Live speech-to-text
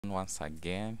Once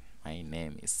again, my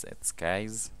name is Seth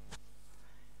Skies.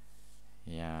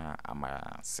 Yeah, I'm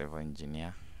a civil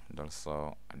engineer and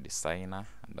also a designer,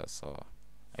 and also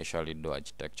I usually do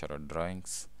architectural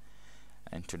drawings.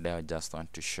 And today I just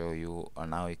want to show you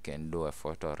on how you can do a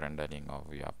photo rendering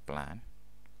of your plan.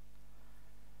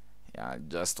 Yeah, I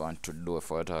just want to do a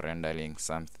photo rendering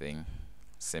something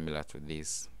similar to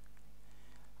this.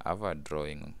 I have a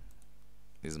drawing.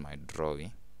 This is my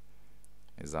drawing.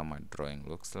 This is how my drawing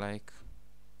looks like.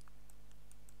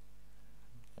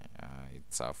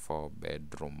 It's a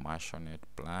 4-bedroom maisonette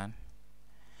plan,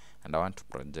 and I want to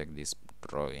project this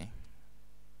drawing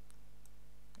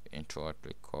into what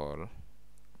we call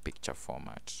picture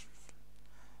format,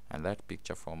 and that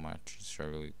picture format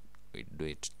usually we do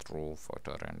it through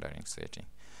photo rendering setting.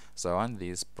 So I want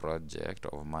this project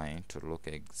of mine to look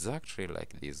exactly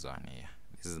like this one here.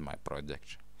 This is my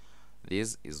project.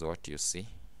 This is what you see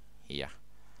here.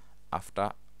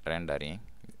 After rendering,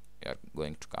 you are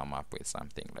going to come up with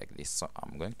something like this. So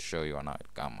I'm going to show you how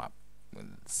it come up with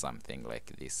something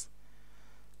like this.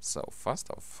 So first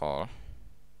of all,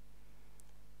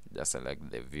 just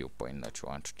select the viewpoint that you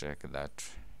want to take that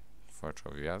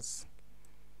photo of yours.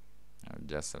 I'll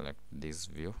just select this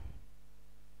view.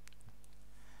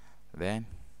 Then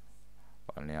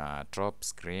on your top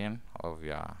screen of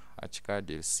your Archicad,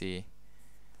 you'll see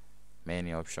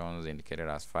many options indicated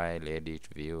as file, edit,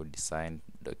 view, design,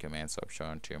 documents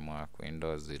option, teamwork,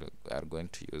 windows. We are going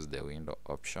to use the window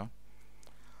option.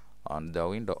 On the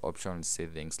window option, you see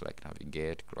things like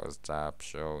navigate, close tab,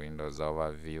 show windows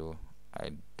overview,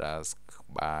 hide task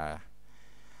bar.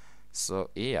 So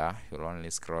here you'll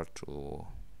only scroll to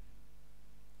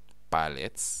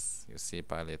palettes. You see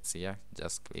palettes here,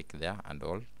 just click there and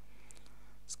all.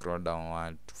 Scroll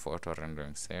downward to photo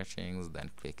rendering settings,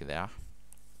 then click there.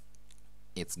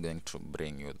 It's going to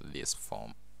bring you this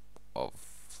form of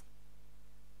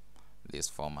this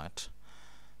format.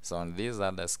 So on this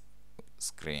other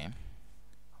screen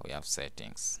we have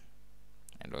settings,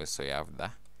 and also you have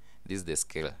this is the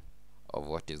scale of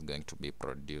what is going to be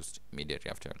produced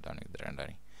immediately after you're done with the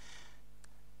rendering.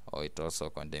 It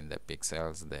also contains the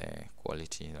pixels, the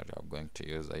quality that you're going to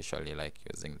use. I usually like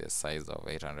using the size of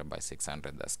 800 by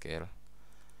 600, the scale,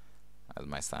 as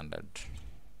my standard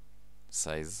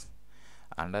size.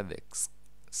 Under the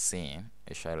scene,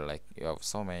 I usually like, you have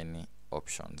so many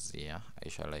options here. I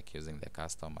usually like using the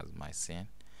custom as my scene.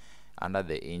 Under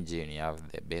the engine, you have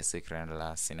the basic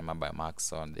renderer, cinema by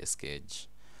Maxon, the sketch.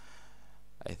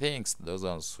 I think those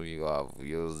ones who have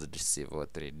used Civil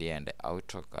 3D and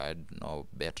Archicad know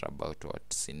better about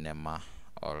what cinema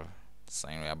or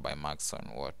cinema by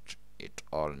Maxon, what it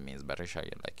all means, but I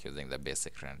usually like using the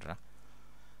basic renderer.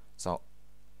 So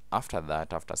after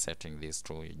that, after setting these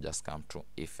two, you just come to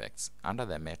effects. Under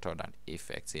the method and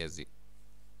effects, here's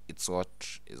it's what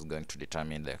is going to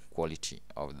determine the quality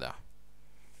of the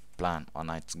plan on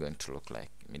how it's going to look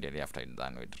like immediately after it's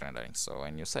done with rendering. So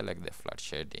when you select the flat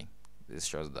shading, this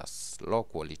shows the low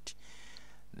quality.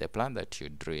 The plan that you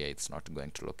drew here, it's not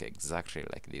going to look exactly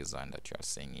like this one that you are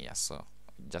seeing here. So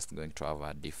just going to have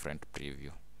a different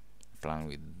preview. Plan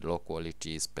with low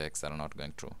quality specs are not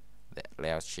going to, the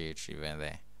layout sheet, even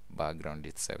the background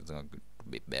itself is going to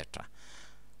be better.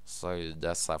 So you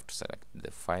just have to select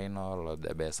the final or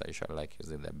the best. I usually like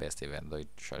using the best, even though it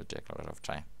shall take a lot of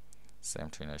time. Same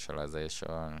to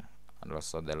initialization, and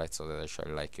also the lights. So I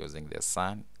usually like using the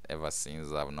sun. Ever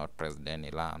since I've not pressed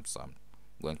any lamp, so I'm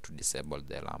going to disable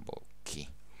the lamp key.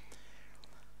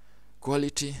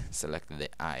 Quality, select the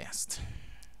highest.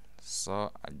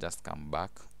 So I just come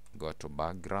back, go to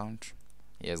background.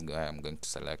 Here's where I'm going to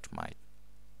select my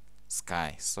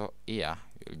sky. So here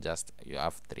you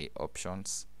have three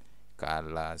options: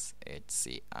 colors,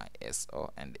 HCISO,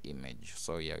 and image.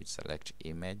 So here you select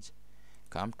image,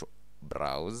 come to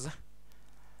browse.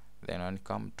 Then when you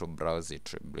come to browse,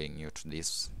 it will bring you to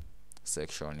this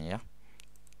section here.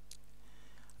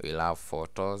 We'll have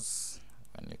photos.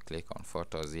 When you click on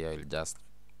photos here, it'll just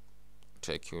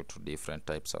take you to different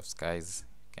types of skies.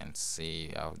 You can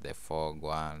see you have the fog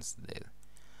ones, the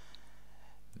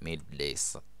midday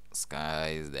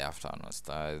skies, the afternoon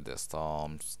skies, the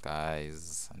storm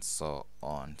skies, and so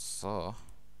on. So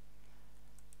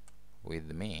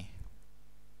with me,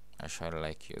 I usually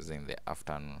like using the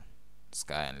afternoon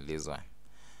sky and this one.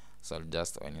 So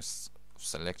just when you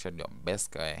selected your best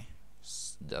sky,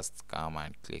 just come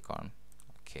and click on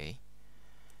OK.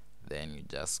 Then you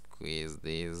just squeeze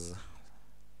this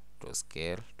to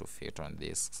scale to fit on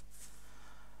this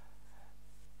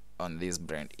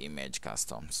brand image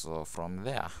custom. So from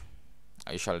there,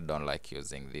 I usually don't like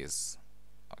using this.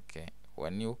 Okay,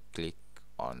 when you click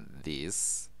on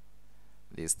this,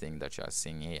 this thing that you are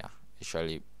seeing here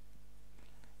actually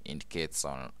indicates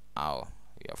on how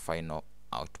your final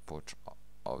output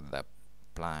of the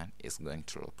plan is going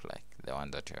to look like, the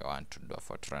one that you want to do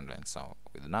for rendering. So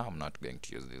with now I'm not going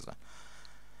to use this one.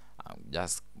 I'm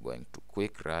just going to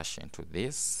quick rush into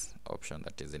this option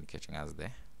that is indicating as the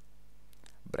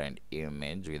blend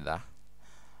image with a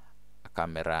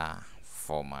camera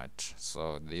format.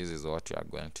 So this is what you are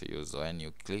going to use. When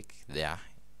you click there,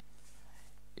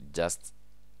 it just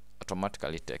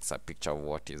automatically takes a picture of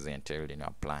what is entailed in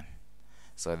your plan.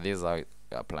 So this is how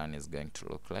your plan is going to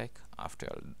look like after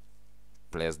you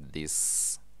place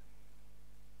this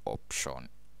option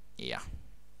here.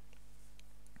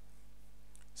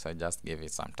 So just give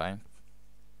it some time.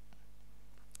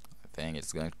 I think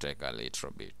it's going to take a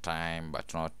little bit time,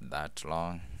 but not that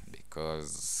long,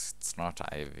 because it's not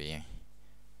a heavy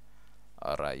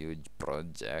or a huge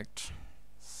project.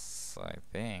 So I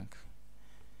think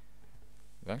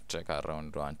it's going to take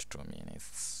around 1 to 2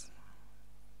 minutes,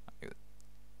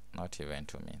 not even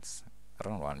 2 minutes,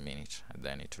 around 1 minute, and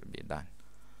then it will be done.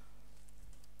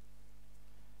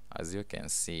 As you can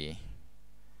see,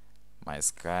 my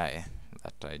sky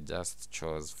that I just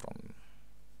chose from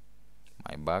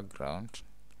my background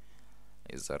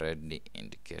is already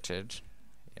indicated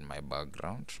in my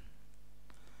background.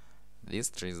 These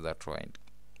trees that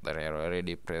are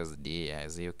already pressed here,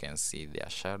 as you can see, their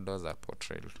shadows are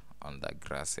portrayed on the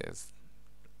grasses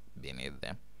beneath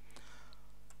them.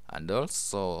 And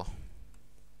also,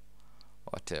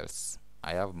 what else?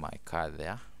 I have my car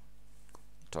there.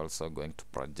 It's also going to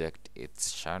project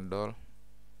its shadow.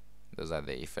 Those are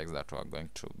the effects that are going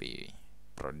to be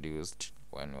produced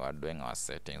when we are doing our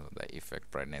settings, the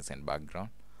effect, brightness, and background.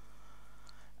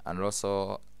 And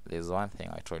also, there's one thing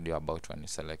I told you about when you're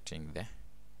selecting the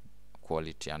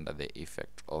quality under the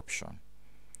effect option.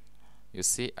 You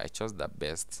see, I chose the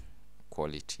best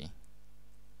quality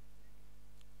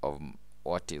of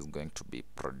what is going to be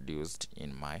produced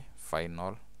in my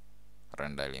final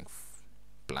rendering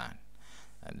plan.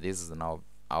 And this is now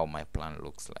how my plan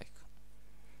looks like.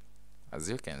 As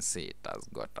you can see, it has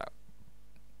got a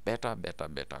better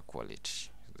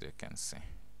quality, as you can see.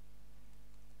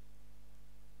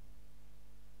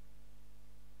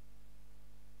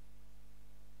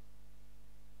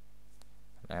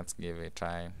 Let's give it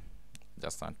time.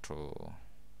 Just want to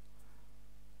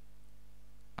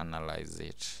analyze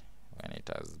it when it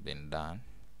has been done.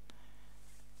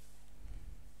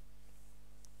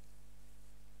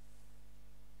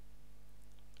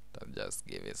 So just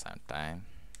give it some time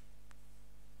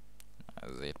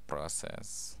as it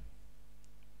processes.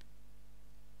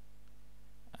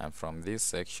 And from this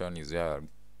section is where I'm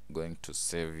going to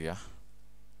save your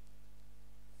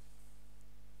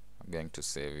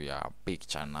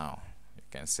picture now. You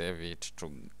can save it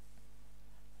to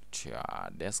your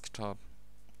desktop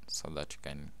so that you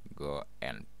can go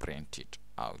and print it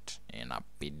out in a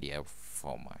PDF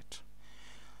format.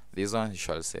 These ones you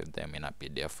shall save them in a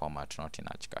PDF format, not in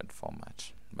Archicad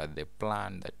format. But the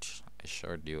plan that I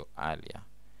showed you earlier,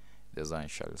 these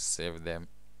ones shall save them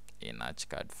in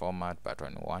Archicad format, but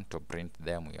when we want to print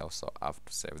them, we also have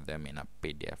to save them in a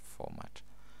PDF format,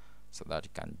 so that you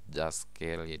can just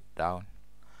scale it down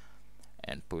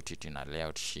and put it in a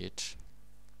layout sheet,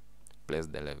 place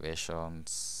the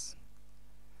elevations,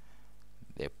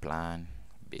 the plan,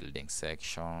 building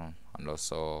section, and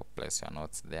also place your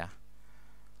notes there.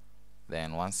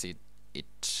 Then once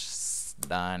it's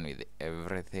done with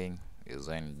everything, is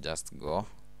when you just go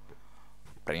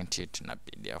print it in a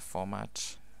PDF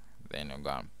format. Then you go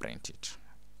and print it.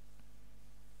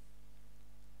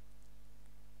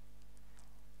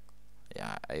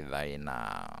 Yeah, either in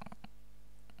a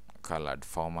colored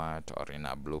format or in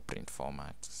a blueprint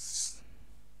format.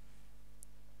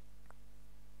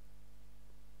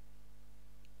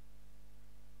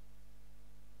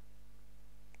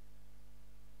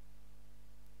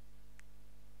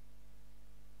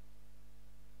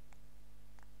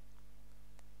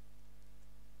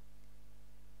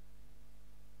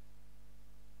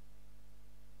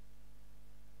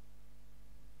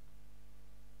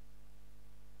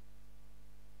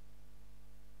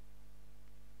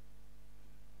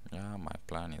 Yeah, my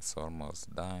plan is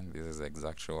almost done. This is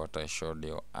exactly what I showed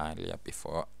you earlier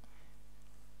before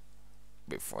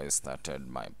I started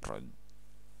my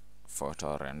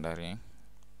photo rendering.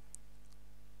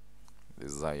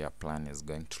 This is how your plan is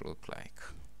going to look like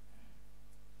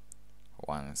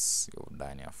once you've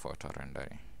done your photo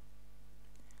rendering.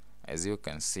 As you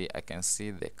can see, I can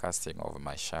see the casting of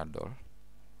my shadow.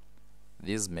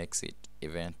 This makes it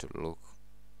even to look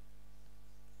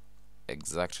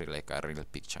exactly like a real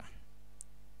picture.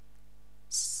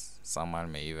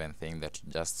 Someone may even think that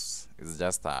it's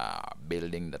just a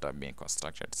building that have been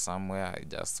constructed somewhere. I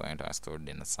just went and stood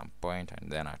in some point and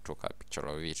then I took a picture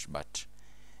of it, but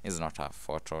it's not a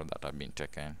photo that have been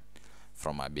taken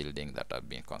from a building that have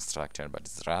been constructed, but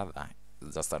it's rather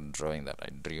it's just a drawing that I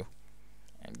drew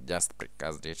and just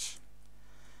precast it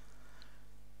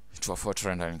to a photo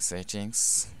rendering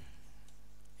settings.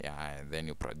 Yeah, and then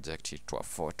you project it to a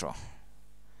photo,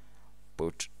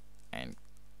 put and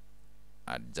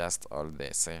adjust all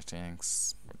the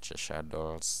settings, put your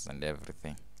shadows and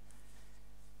everything,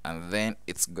 and then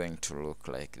it's going to look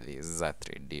like this. This is a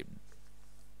 3D.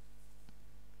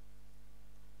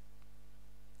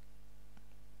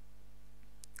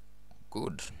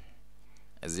 Good.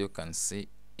 As you can see,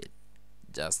 it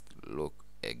just look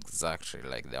exactly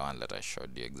like the one that I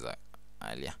showed you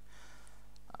earlier.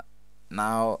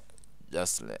 Now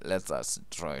just let us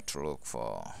try to look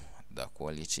for the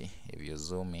quality. If you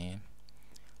zoom in,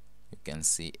 you can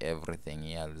see everything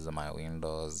here. These are my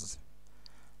windows.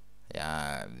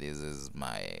 Yeah, this is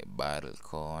my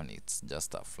balcony. It's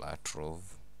just a flat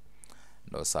roof.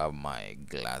 Those are my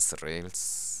glass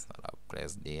rails that are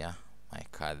placed here. My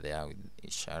car there with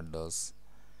its shadows.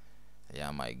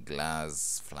 Yeah, my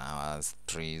glass, flowers,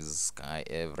 trees, sky,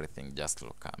 everything just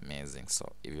look amazing.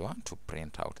 So if you want to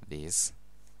print out this,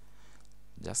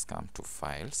 just come to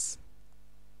files,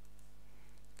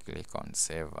 click on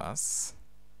save as.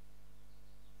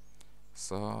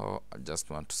 So I just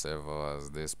want to save as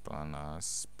this plan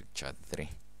as picture 3.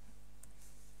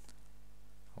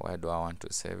 Why do I want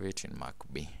to save it? In Mac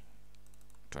B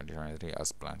 2023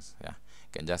 as plans? Yeah,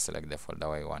 you can just select the folder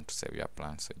where you want to save your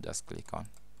plan, so just click on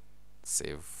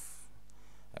save.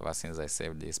 Ever since I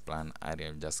saved this plan,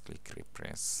 I'll just click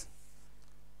repress.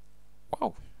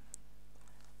 Wow,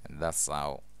 and that's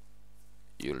how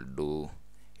you'll do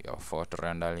your photo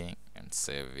rendering and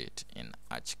save it in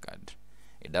Archicad.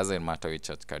 It doesn't matter which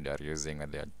Archicad you are using,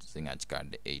 whether you're using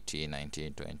Archicad 18,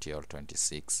 19, 20 or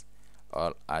 26.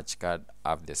 All Archicad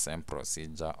have the same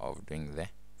procedure of doing the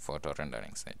photo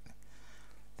rendering side.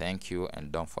 Thank you,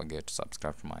 and don't forget to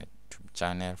subscribe to my YouTube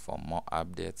channel for more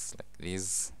updates like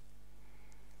this.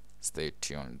 Stay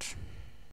tuned.